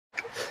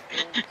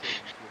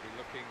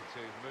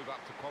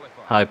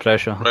High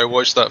pressure. Right,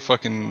 watch that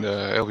fucking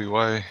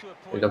LBY.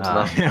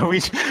 Yeah,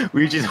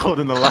 we just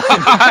holding the line.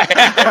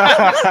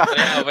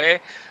 Straight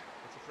away.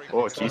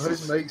 Oh How's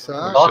Jesus! Mike's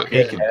that? Fucking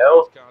Bacon.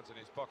 hell.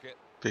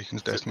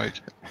 Bacon's death, Mike.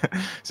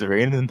 Is it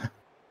raining?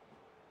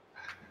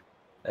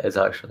 It is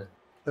actually.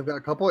 They've got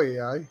a couple of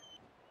AI.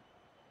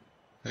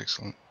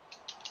 Excellent.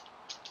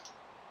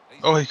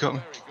 Oh, he got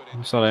me.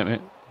 It's alright,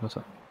 mate. What's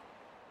up?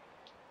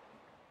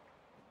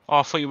 Oh,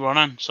 I thought you were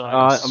running. Sorry.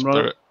 I'm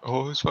running. Spirit.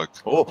 Oh, he's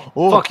fucked. Oh!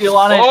 Fuck you,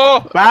 Lanny!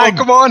 Oh, Bang! oh,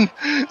 come on!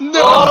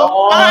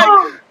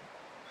 No!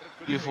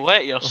 You've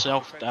let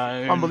yourself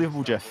down.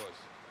 Unbelievable, Jeff.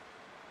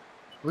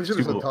 At least it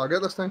was Super. on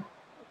target this time.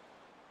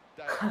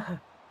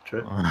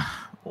 True.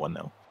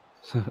 1-0.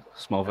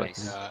 Small bit.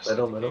 Nice.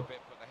 Middle.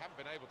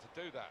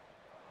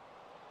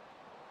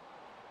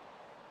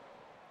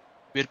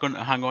 We're going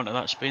to hang on to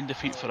that Spain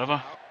defeat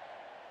forever.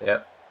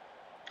 Yep.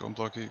 Go and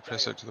block it,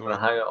 press out to the I'm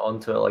gonna right. hang it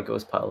onto it like it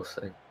was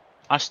Palestine.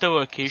 I still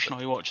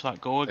occasionally watch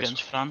that goal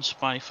against France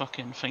by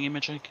fucking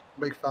thingy-majig.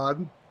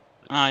 McFadden.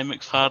 Aye,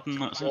 McFadden,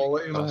 that's it.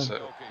 Quality, That's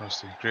man. it,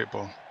 Rusty. Great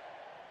ball.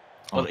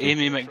 Or Okay.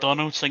 Amy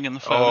McDonald singing the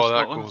Flower of Oh, that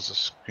Scotland. goal's a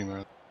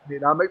screamer.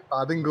 Mate, that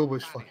McFadden goal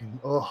was fucking.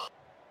 Oh.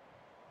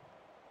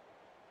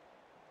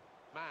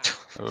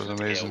 That was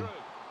amazing.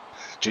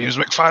 James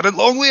McFadden,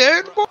 Longley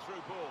end!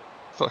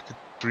 Fucking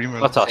dreamer.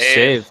 What a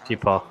save,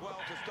 keeper.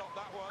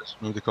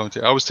 Move the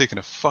commentary. I was taking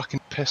a fucking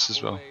piss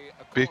as well.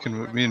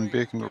 Me and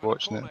Bacon were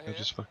watching it. I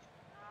just fucking.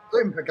 I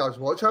didn't pick up his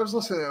watch. I was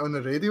listening to it on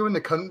the radio and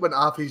the cunt went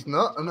off his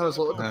nut and I was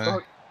like, what the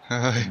fuck?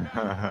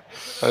 I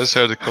just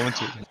heard the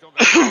commentary.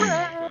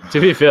 To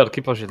be fair,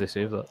 keeper should have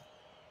saved that.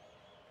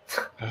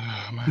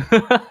 Oh, man.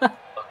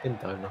 Fucking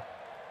downer.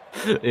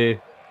 Eh.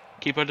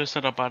 Keeper just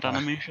had a bad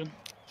animation.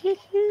 Getting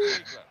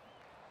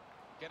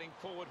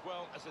forward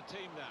well as a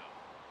team now.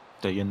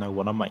 Do you know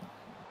what I mean?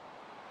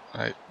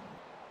 Right.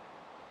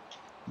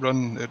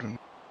 Run, Edwin.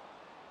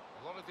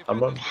 A lot of I'm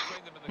defenders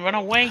between them and the Run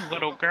goal. away,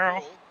 little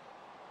girl.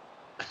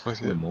 With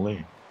Holy it. moly.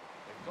 They've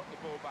got the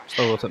ball back.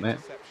 Still with it, mate.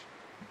 Interception.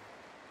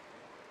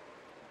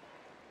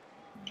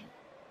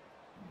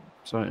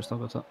 Sorry, it's still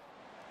got it.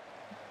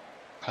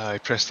 I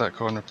pressed that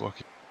corner block.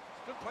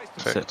 Good place to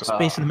That's it. Effective.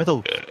 Space in the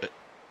middle.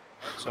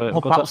 Sorry, Oh,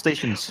 got battle it.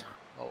 stations.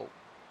 Oh.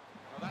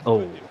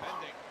 Oh.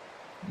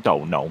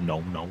 defending.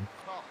 No.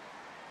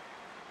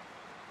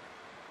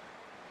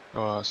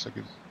 Oh, that's a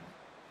good.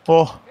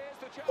 Oh, Here's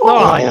the chance.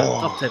 Oh,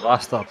 yeah. dirty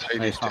bastard. Tidy,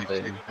 Nice one,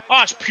 tidy. baby. Oh,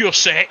 that's pure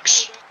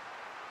sex.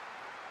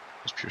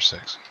 It's pure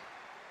sex.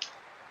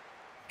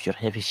 pure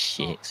heavy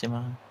sexy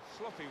man.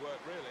 Sloppy work,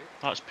 really.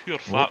 That's pure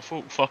fat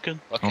folk fucking.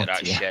 Look Oh, at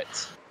that dear.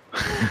 shit.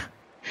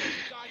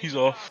 He's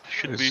off.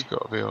 Should be. It's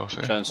got to be off.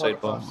 Eh? Trying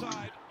side ball.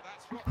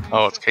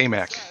 Oh, it's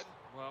K-Mac.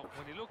 Well,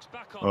 when he looks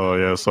back on Oh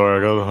yeah, sorry,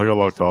 I got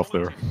locked off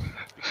there.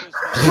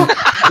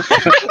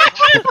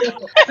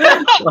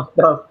 What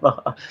the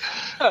fuck?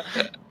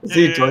 Did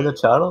he join the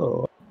channel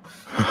or what?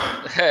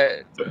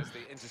 That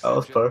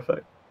was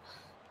perfect.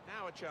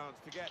 Now a chance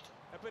to get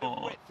a bit Oh.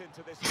 of width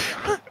into this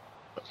attack.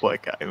 What a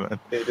guy, man.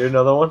 Can you do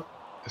another one?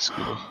 It's good.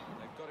 They've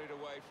got it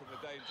away from the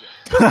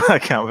danger. I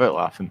can't without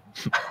laughing.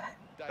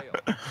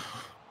 Dale.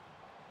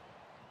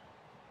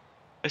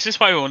 This is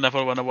why we'll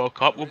never win a World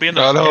Cup. We'll be in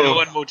the I know.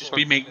 final and we'll just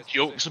be making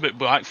jokes about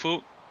black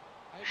folk.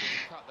 Able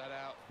to cut that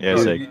out. Yeah,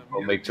 Yeah, sick. you-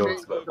 We'll make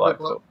jokes about black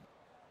folk.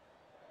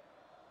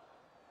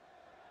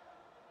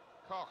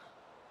 Koch.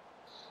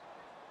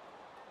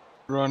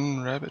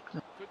 Run, rabbit.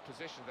 Run. Good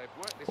position. They've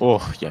worked this Oh,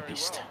 attack yeah, very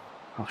beast.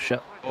 well. Oh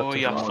shit. Oh,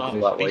 you Oh,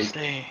 fat that way.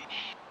 beastie.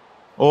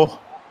 Oh.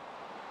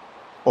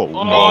 Oh,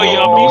 Oh, no. you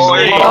Oh,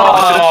 beastie.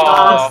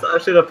 I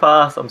should have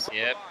passed. I'm sorry.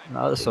 Yep.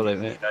 No, that's alright,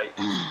 mate.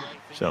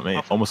 Shut up,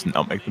 mate. Almost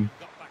nutmeg them.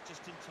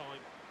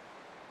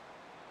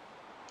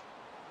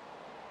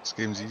 This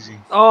game's easy.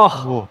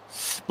 Oh!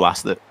 Oh,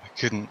 blast it. I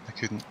couldn't.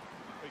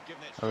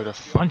 I would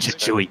have Punch it,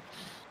 Chewie.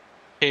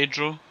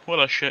 Pedro, what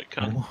a shit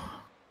cunt. Oh.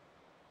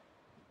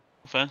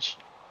 Offense.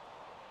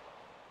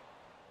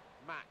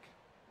 Mac.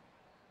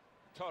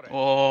 Torres.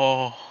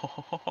 Oh,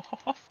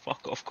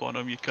 fuck off,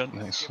 Connor, you cunt.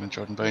 Nice. And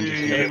Jordan behind you.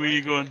 Hey, where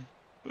you going?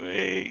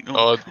 Wait, no.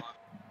 Oh,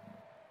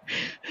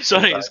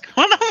 Sorry, it's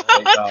Connor.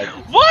 God.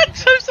 What?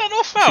 How's that not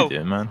What's he foul?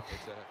 doing, man?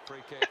 It's a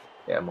free kick.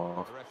 Get him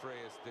off. The referee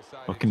has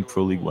decided Fucking to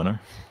Pro League award.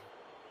 winner.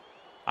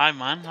 Aye,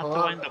 man, have to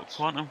wind up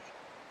Quantum.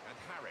 And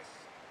Harris.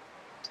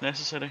 It's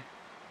necessary.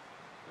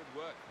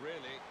 Good work, really,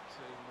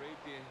 to read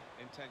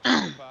the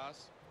intention of the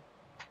pass.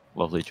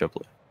 Lovely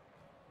triplet.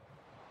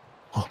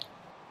 Oh.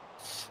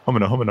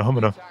 Humana.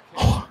 Attack here.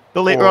 Oh,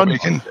 the late oh, run.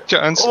 Bacon.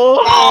 Chance.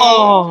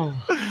 Oh!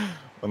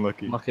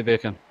 Unlucky. Lucky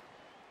bacon.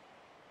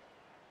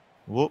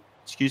 Whoa,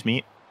 excuse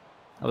me.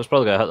 I was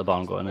probably going to hit the bar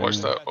and go in. Watch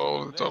anyway. that.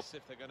 Oh, the top.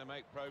 If they're going to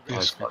make progress,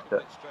 Yes. they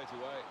commit straight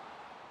away.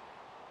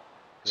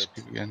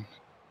 Scoop again.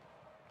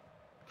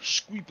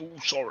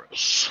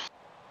 Squeeblesaurus.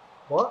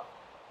 What?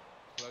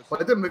 Close Why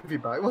up. did it move you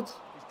backwards?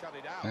 He's cut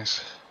it out.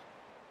 Nice.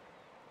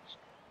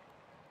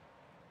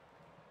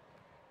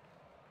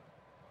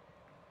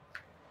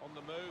 On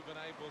the move and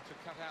able to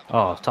cut out the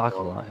Oh, run.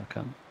 tackle that, I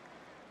can't.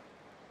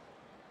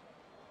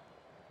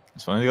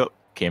 It's funny they got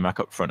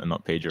K-Mac up front and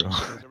not Pedro.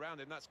 Around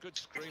him, that's good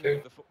screening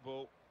of the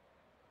football,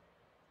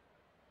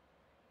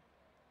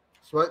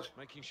 Switch.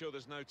 making sure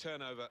there's no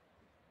turnover.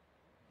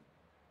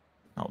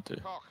 That'll do.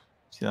 Koch,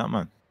 See that,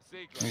 man?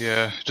 Ziegler.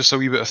 Yeah, just a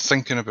wee bit of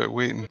thinking about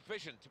waiting. Good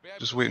vision to be able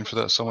Just to waiting for switch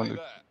that the someone play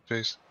to there.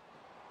 face.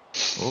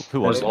 Oh,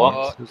 who was it?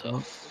 What? There's a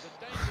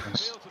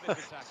dangerous feel to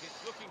this attack.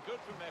 It's looking good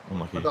from their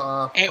point of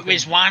Unlucky. view. It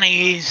was one of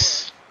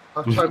his.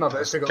 I've tried my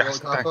best to get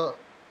looked at it.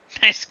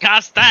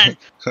 Disgusting.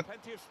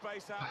 Plenty of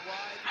space out wide.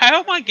 How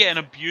am I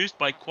getting abused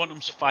by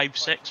Quantum's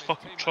 5'6"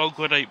 fucking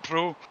troglodyte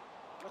pro?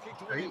 Looking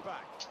to win it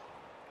back.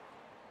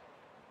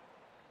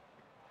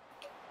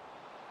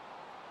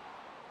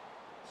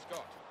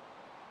 Scott.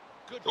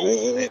 Good Oh.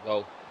 Late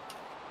goal.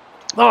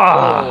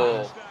 Ah!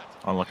 Oh.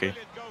 Unlucky.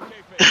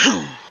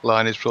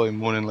 Lanny's probably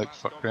moaning like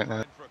fuck right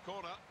now.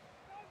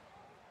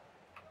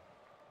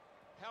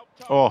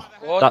 Oh.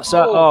 What? That's it.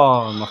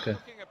 Oh, unlucky.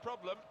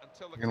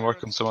 I can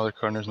work on some other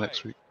corners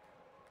next week.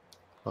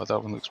 Oh,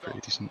 that one looks pretty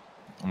decent.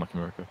 Unlucky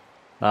America.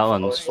 That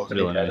one's Oh,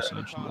 really yeah. nice.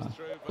 Actually.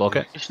 Block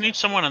it. Just need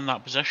someone in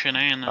that position,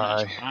 eh? And then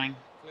it's Aye. bang.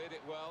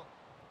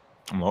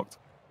 I'm locked.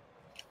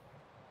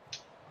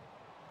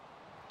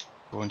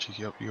 Go on,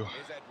 cheeky, up you go.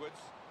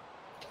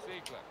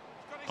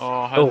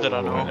 Oh, how did I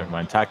Oh, know? never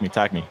mind. Tag me,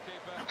 tag me.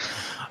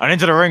 I'm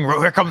into the ring.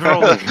 Here comes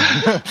Rolling.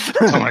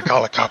 I'm gonna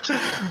call the cops.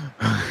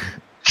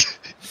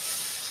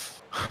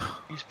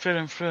 He's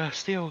putting through a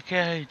steel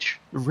cage.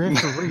 The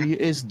referee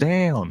is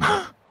down.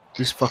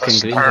 These fucking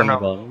greens on the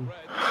ball.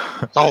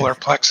 Solar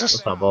plexus.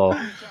 What's that ball?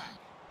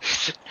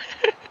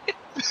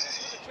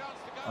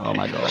 Oh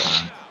my god.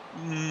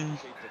 Mm,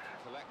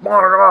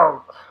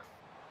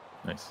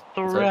 Nice.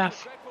 the Is it?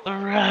 ref. The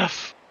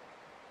ref.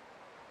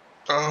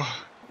 Oh,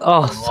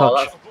 Oh, Oh,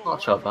 touch.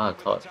 that's not a bad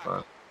touch,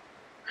 man.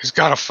 he's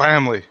got a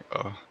family.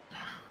 Oh,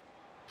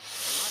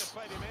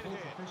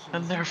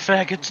 And they're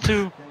faggots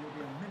too.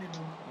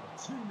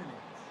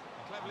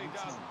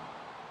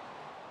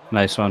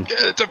 Nice one.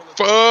 get the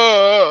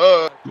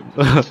fuck.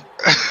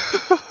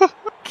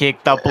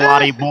 Kick the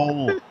bloody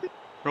ball.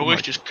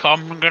 Release just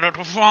come and get it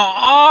the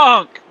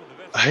fuck.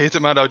 I hate it,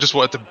 man. I just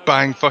wanted to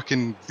bang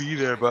fucking be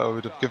there, but I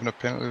would have given a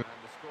penalty.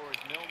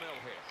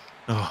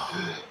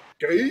 Oh,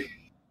 Gay?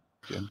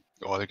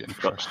 Oh, they're getting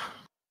first.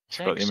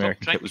 Forgot the Stop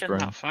American kit was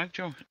drinking brown.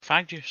 that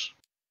fag juice.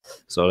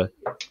 Sorry.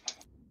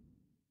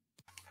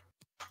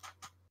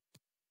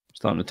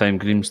 Starting to time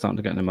green, starting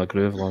to get into my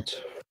groove,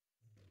 lads.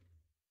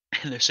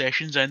 The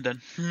session's ending.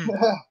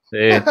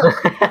 Hey,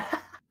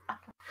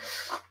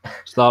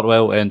 start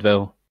well, end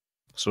well.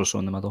 So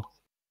in the middle.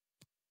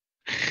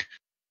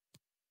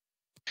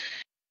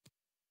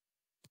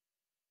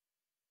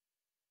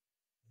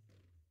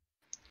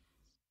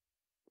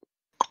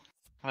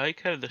 I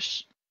like how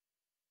this.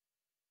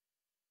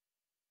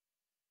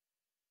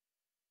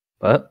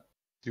 But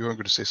You weren't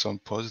going to say something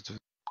positive.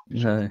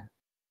 no.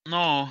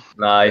 No,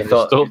 Nah, he It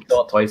thought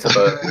stopped. twice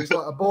about it. He's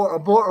like,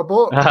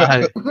 abort.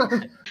 Aye.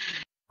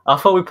 I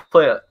thought we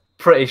played it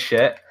pretty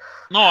shit.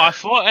 no, I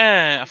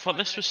thought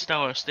this was still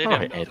our stadium.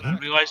 Alright, I Edwin.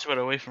 realised we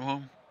were away from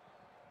home,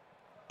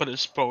 but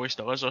it's probably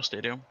still is our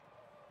stadium.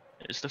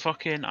 It's the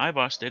fucking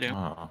Ibar Stadium.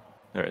 Ah,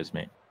 there it is,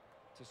 mate.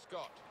 To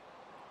Scott.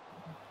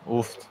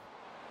 Oof.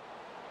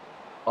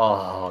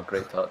 Oh,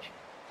 great touch.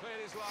 Cleared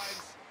his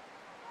lines.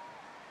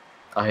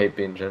 I hate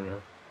being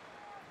ginger.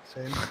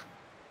 Same.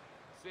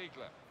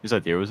 Ziegler. Whose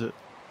idea was it?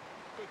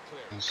 Good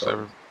clearance. It's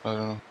ever, I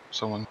don't know,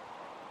 someone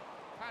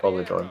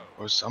Probably Jordan.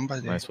 or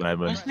somebody. Nice one,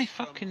 Edwin. Wasn't he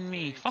fucking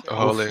me? Fuck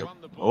Oh, off. like,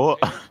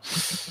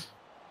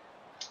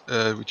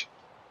 Oh. would you,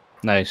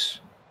 Nice.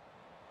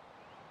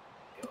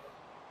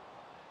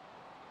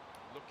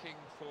 Looking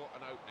for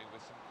an opening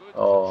with some good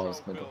Oh, it's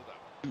controlled middle. build-up.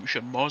 It was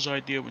your Moz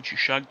idea when she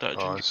shagged that Oh,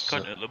 ginger this is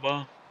cunt it. at the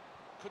bar.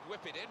 Could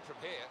whip it in from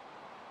here.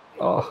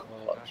 Oh.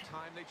 A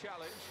timely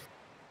challenge.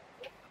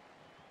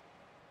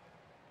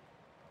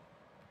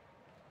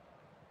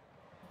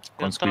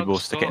 Go on, Your Squeebo,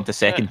 dog's stick it got into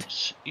second.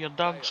 tits. Your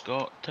dog's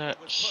got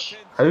tits.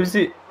 How's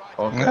he?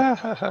 Okay. Now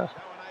unable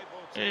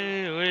to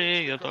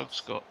Hey, your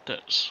dog's got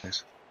tits.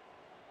 nice.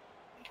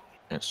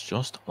 It's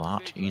just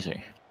that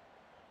easy.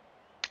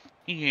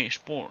 EA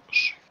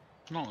Sports.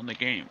 Not in the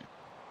game.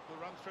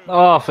 run through.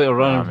 Oh, I thought you were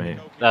Nah, running.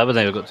 mate. Nah, but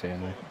never got to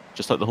anyway.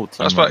 Just like the whole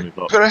team That's might fine. move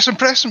up. Press him.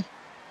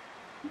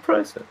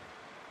 Impressive.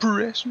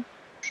 Press him.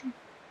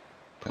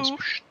 That's fine.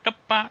 Push the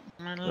button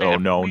and Oh,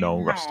 let no, me no,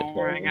 know Rusty.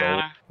 I No,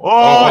 gotta-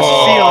 Oh,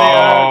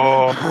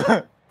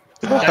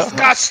 see you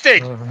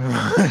Disgusting!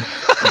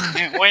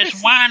 It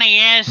was one of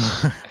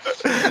yes. later.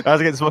 I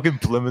was against fucking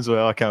Plym as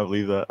well. I can't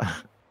believe that.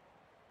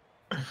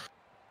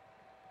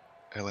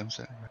 LM's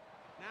anyway.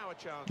 Now a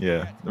chance.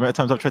 Yeah, the amount of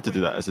times I've tried to do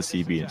that as a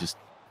CB and it just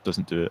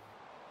doesn't do it.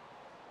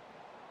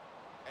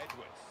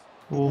 Edwards.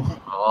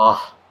 Oh,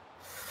 Oh,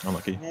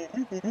 unlucky.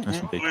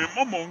 Nice one, Big.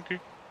 I'm a monkey.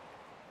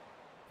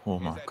 Oh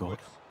my god.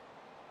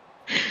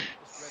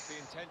 Just read the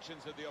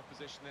intentions of the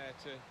opposition there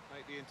to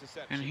make the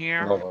interception. And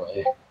here no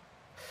way.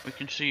 we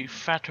can see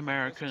fat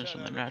Americans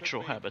in the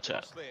natural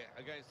habitat.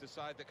 Against a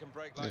side that can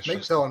break like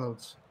Yes.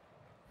 McDonald's.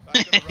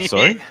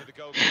 Sorry?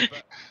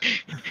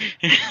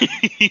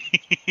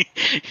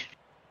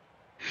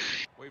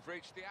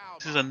 reached the hour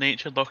This is a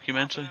nature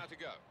documentary. mark. Now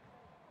to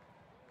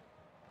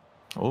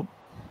go. Oh.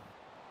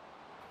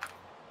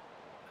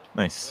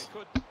 Nice. They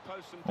could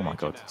pose some Oh my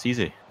danger god, now. it's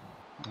easy.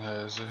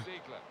 Is it?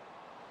 Ziegler.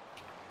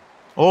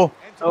 Oh! Oh,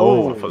 I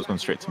Oh. thought it was going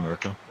straight to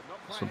Miracle.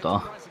 So duh.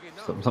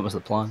 That was the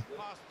plan.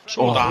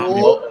 So Oh. damn.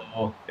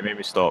 Oh, It made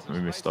me stop, it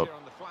made me stop.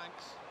 On the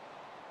flanks.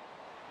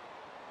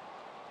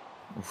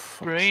 Oh, fuck's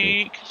sake.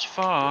 Break his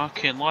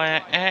fucking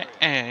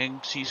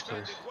legs. He's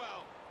Defended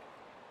well.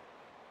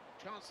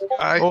 Chance to go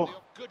Aye. for Oh. the-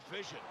 Good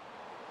vision.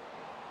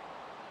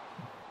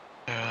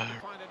 America.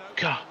 Find an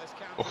opening on this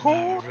counter.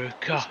 Oh.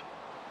 America.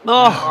 No!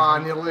 ah,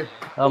 nearly.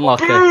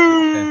 Unlucky. Okay.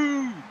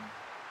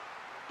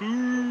 Boo!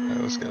 Yeah,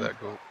 let's get Boo! that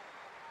goal.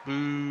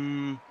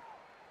 Boo!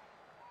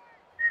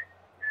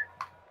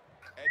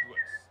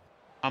 Edwards.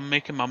 I'm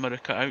making my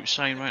America out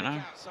sign right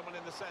now. Someone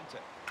in the centre.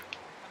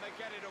 And they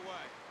get it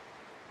away.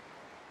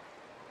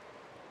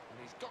 And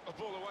he's got the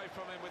ball away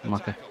from him with the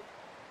Okay. tackle.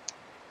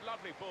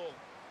 Lovely ball.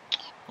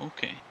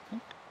 Okay.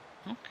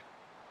 Okay.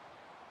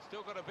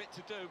 Still got a bit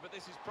to do, but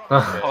this is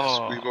promising. Yes,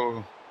 Oh. we go.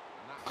 And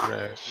that's a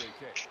Ref. free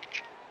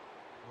kick.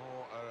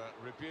 More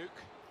rebuke.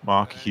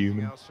 Mark Anything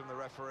Human. else from the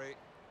referee?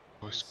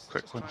 Was He's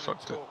quick just one, trying to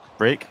fucked it. talk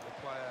Break. the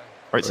player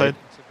Right side.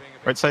 into being a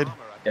bit Right side.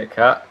 calmer, I Kit think.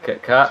 Kat,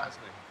 Kit Kat.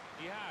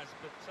 He has,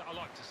 but I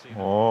like to see that.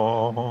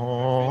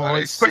 Oh,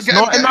 Right, it's, quick, it's get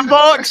not him, in get the him.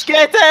 box!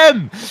 Get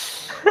him!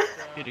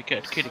 Kitty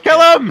cat, kitty Kill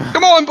cat. him!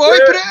 Come on, boy,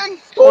 put it in!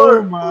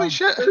 Score! Holy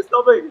shit!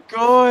 Stop it!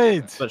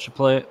 Good! Switch the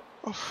plate.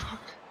 Oh, fuck.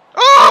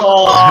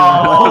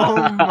 Oh!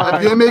 Oh my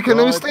If you're making a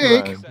God,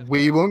 mistake, man.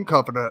 we won't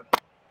cover it.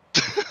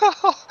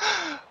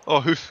 Oh,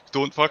 hoof,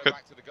 don't fuck it.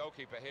 Back to the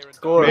goalkeeper here and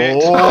Score!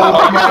 Mate. Oh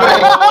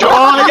my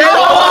God!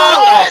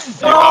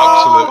 Yes!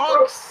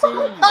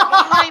 Absolute.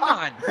 Hi,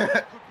 man. could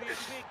be a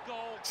big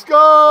goal.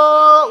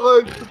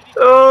 Scotland!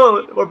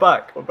 Oh, we're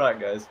back. We're back,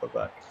 guys. We're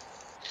back.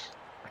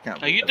 I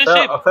can't Are you believe I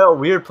that. felt, I felt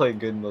weird playing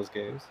good in those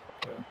games.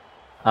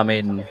 I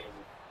mean,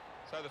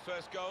 So the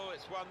first goal,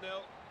 it's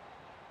 1-0.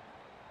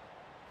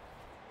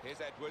 Here's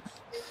Edwards.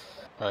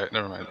 Right,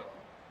 never mind.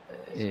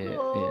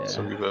 yeah. It's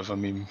a wee bit of a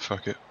meme,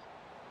 fuck it.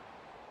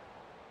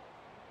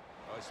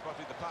 Oh, he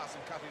spotted the pass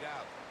and cut it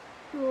out.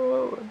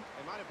 Oh.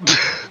 They might have got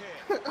it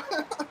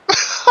here.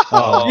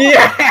 Oh,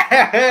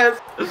 Yes!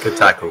 Good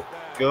tackle.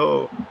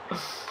 Go. Well,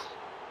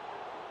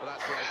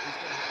 that's right. He's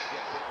going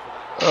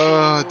to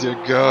have to get a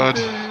bit for that. Oh, dear God.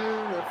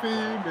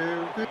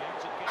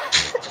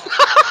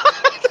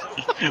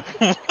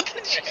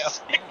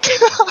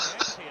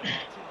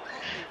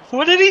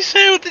 What did he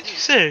say? What did you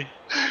say?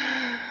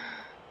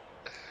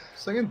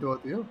 Singing Do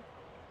It Deal.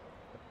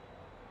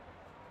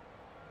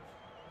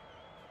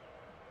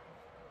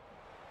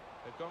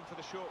 They've gone for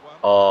the short one.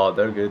 Oh,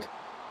 they're good.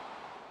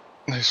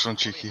 Nice one,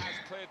 Cheeky. Has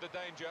cleared the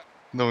danger.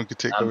 No one could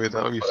take away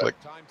that wee flick.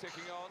 Time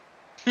ticking on.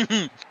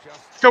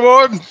 Just Come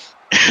on!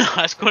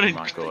 That's going Oh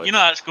my to, God. you know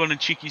that's going to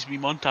Cheeky's me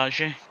montage,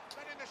 eh?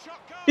 letting the shot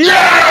go.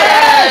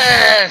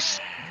 Yes!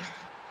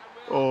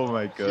 Oh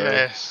my God.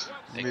 Yes!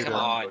 Hey, Made come it.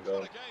 on. What a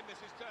game this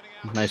is turning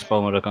out. nice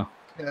ball, America.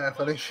 Yeah,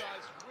 finish. Guys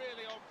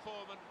really on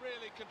form and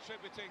really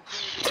contributing to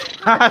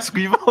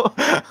Squeeble.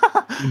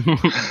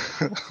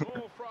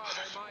 small fry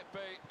they might be.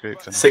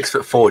 Great finish.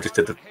 6'4" just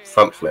did the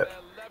front flip.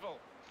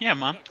 Yeah,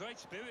 man.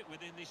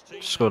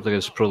 Scored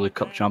against Pro League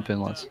Cup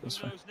champion, lads. That's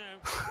fine.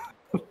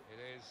 It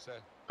is,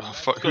 Oh,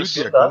 fuck, who'd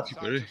be a That-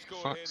 goalkeeper, eh?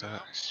 Fuck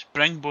that.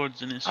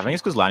 Springboards in his. I think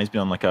it's because Lanny's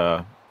been on like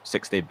a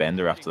 6-day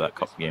bender after that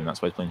cup game.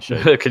 That's why he's playing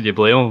shit. Can you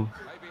blame him?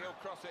 maybe he'll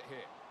cross it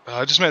here.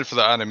 I just meant for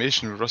that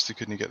animation where Rusty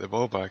couldn't get the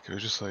ball back. It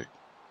was just like,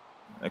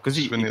 Because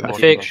he, Just when he, they A lost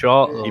fake it.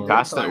 shot. He though.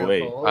 passed it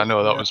away. I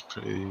know that was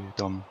pretty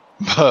dumb.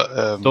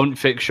 But, Don't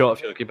fake shot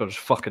if your keeper just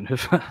fucking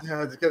hoof it.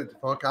 Yeah, just get it to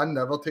fuck. I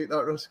never take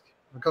that risk.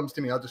 If it comes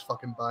to me, I just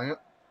fucking bang it.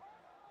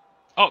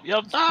 Oh,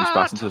 you're He's that.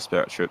 passing to the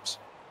spirit troops.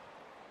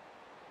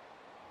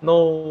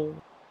 No.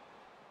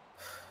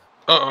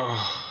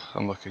 oh,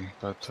 unlucky.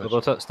 Bad Still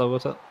touch. got it, still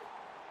got it.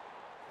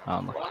 Ah,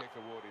 unlucky. Kick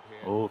awarded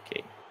here.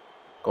 Okay.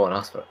 Go on,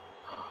 ask for it.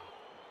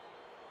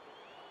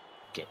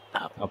 Get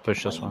that. I'll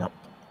push this one. up.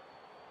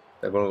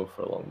 They're going to go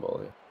for a long ball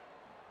here.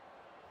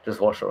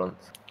 Just watch it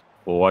runs.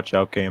 Well, watch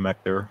out, KMX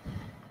there.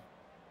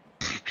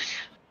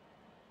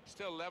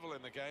 Still level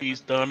in the game. He's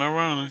and done the a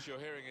runner. news you're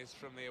hearing is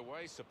from the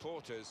away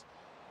supporters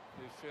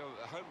who feel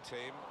that the home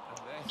team and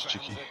their It's fans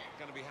cheeky. are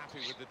going to be happy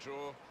with the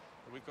draw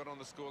that we've got on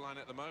the scoreline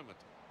at the moment.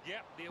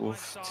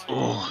 Oof.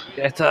 Oh,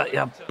 Get it,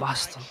 you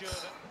bastard.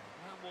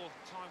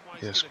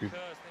 yeah, Squeeb.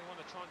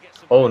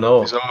 Oh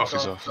no. He's off,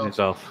 he's off. He's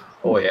off.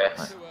 Oh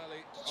yes. Too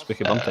early.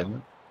 Speaking of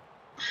bunting.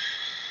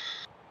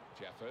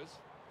 Jeffers.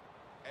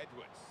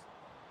 Edwards.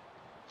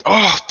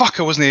 Oh, fuck,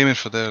 I wasn't aiming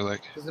for there,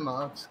 like. Doesn't matter.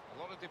 A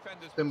lot of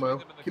defenders Done between well.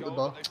 them and the Keep the goal,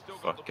 ball. but they've still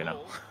got the Fucking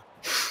hell.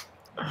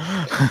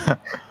 ball.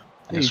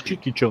 Hey, Yes,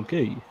 cheeky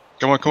chunky.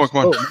 Come on, come on,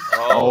 come on.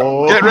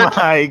 Oh Get rid-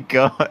 my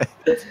God.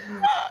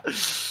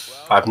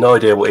 I have no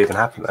idea what even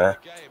happened there.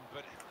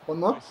 One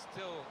more?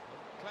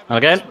 And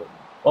again?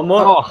 One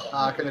more. Oh,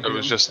 Ah, I couldn't It beat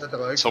was him. just Hit the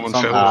leg. someone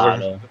Some- fell Ah, over.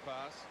 no.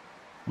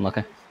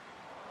 Unlucky.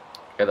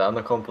 Get that on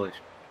the compilation.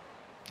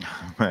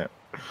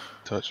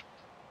 Touch.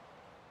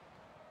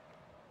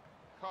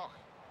 Koch.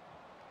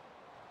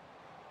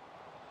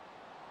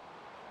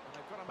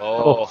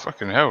 Oh,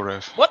 Fucking hell,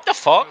 ref. what the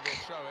fuck?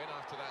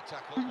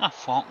 Ah,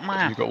 fuck, You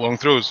man. got long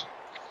throws.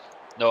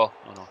 No,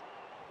 no, no.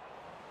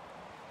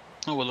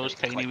 Oh, well, those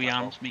tiny wee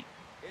arms, mate.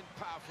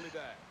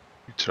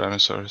 You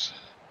Tyrannosaurus.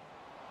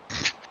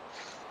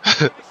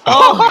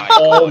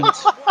 Oh,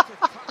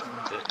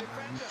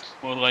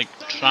 More like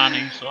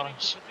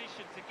Tyrannosaurus.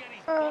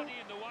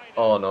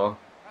 Oh no.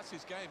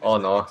 Oh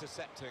no.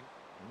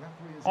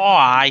 Oh,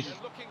 aye.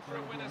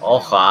 Oh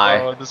hi.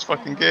 Oh, this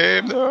fucking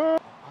game, no.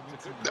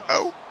 No.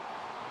 Oh,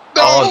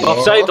 No.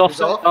 Offside, He's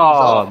offside. off,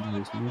 Oh,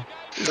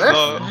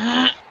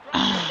 Oh,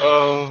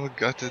 oh,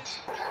 gutted.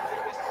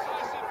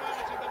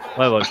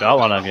 why watch that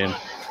one again?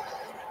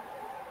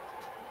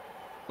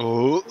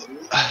 Oh.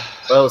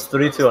 Well, it's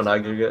 3-2 on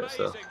aggregate,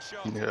 so.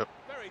 Yep.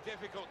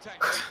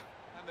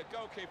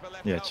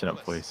 Yeah, chin up,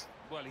 please.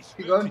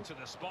 Keep going.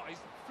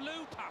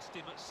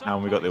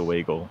 And we got the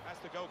away goal.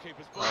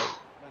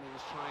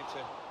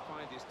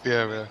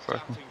 Yeah, yeah,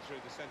 fucking.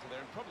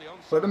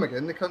 Play them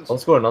again, they can't. I'll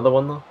score another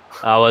one though.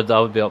 I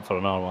would be up for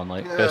another one,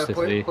 like Yeah, best of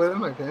three. play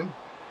them again.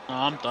 No,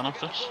 I'm done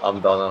after this.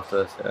 I'm done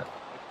after this, yeah.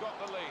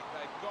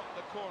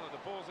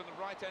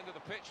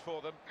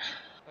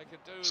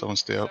 Someone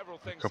stay up.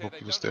 A couple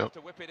people stay up.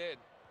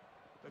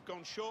 They've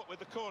gone short with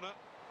the corner.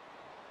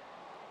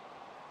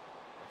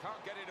 They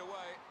can't get it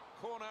away.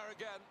 Corner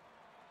again.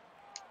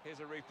 Here's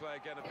a replay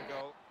again of the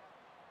goal.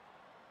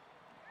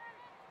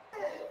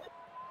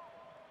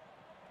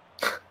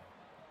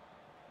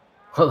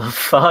 What the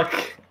fuck?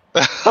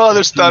 Oh,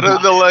 they're standing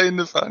on the line.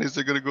 The fannies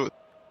are gonna go.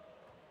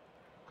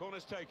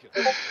 Corner's taken.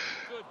 Good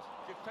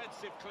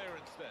defensive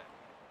clearance there.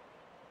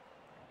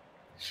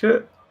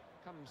 Shoot.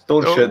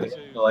 Don't No. shoot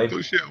the line.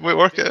 Oh shit! Wait,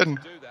 work it in.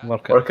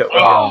 Work it. Work it.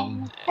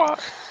 Oh, fuck.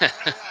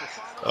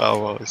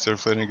 Oh well, they're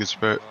playing a good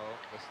spirit.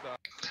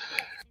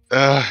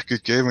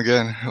 Good game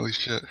again. Holy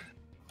shit.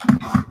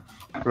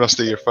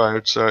 Rusty, you're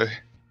fired. Sorry.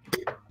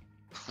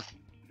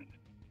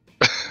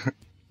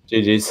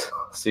 GG's.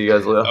 See you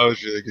guys later. That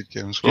was really good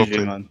games. Well GG,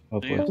 played. man.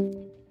 Well Yeah. played.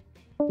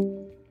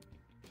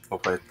 well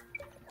played.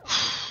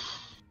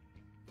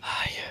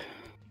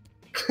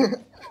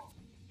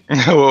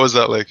 What was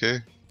that like, eh?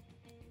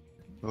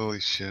 Holy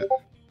shit.